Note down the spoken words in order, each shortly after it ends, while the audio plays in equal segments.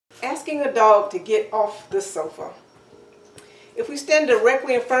Asking a dog to get off the sofa. If we stand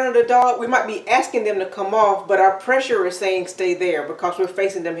directly in front of the dog, we might be asking them to come off, but our pressure is saying stay there because we're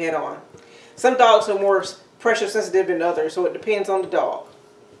facing them head on. Some dogs are more pressure sensitive than others, so it depends on the dog.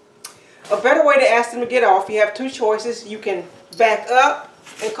 A better way to ask them to get off, you have two choices. You can back up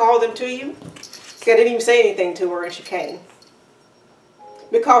and call them to you. See, I didn't even say anything to her and she came,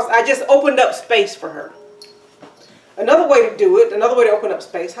 because I just opened up space for her. Another way to do it, another way to open up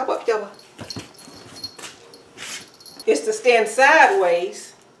space, how about Jella? Is to stand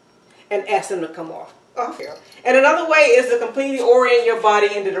sideways and ask them to come off. Here. And another way is to completely orient your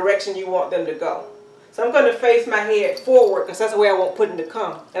body in the direction you want them to go. So I'm going to face my head forward because that's the way I want Pudding to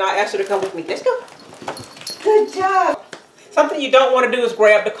come. And I'll ask her to come with me. Let's go. Good job. Something you don't want to do is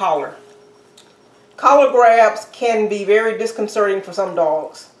grab the collar. Collar grabs can be very disconcerting for some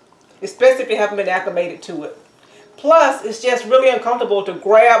dogs, especially if they haven't been acclimated to it. Plus, it's just really uncomfortable to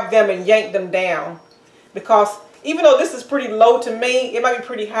grab them and yank them down, because even though this is pretty low to me, it might be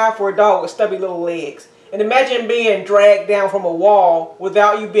pretty high for a dog with stubby little legs. And imagine being dragged down from a wall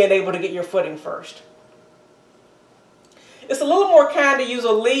without you being able to get your footing first. It's a little more kind to use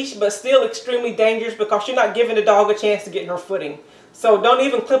a leash, but still extremely dangerous because you're not giving the dog a chance to get her footing. So don't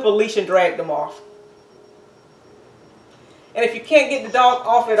even clip a leash and drag them off. And if you can't get the dog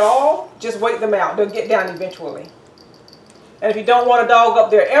off at all, just wait them out. They'll get down eventually. And if you don't want a dog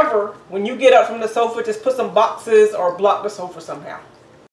up there ever, when you get up from the sofa, just put some boxes or block the sofa somehow.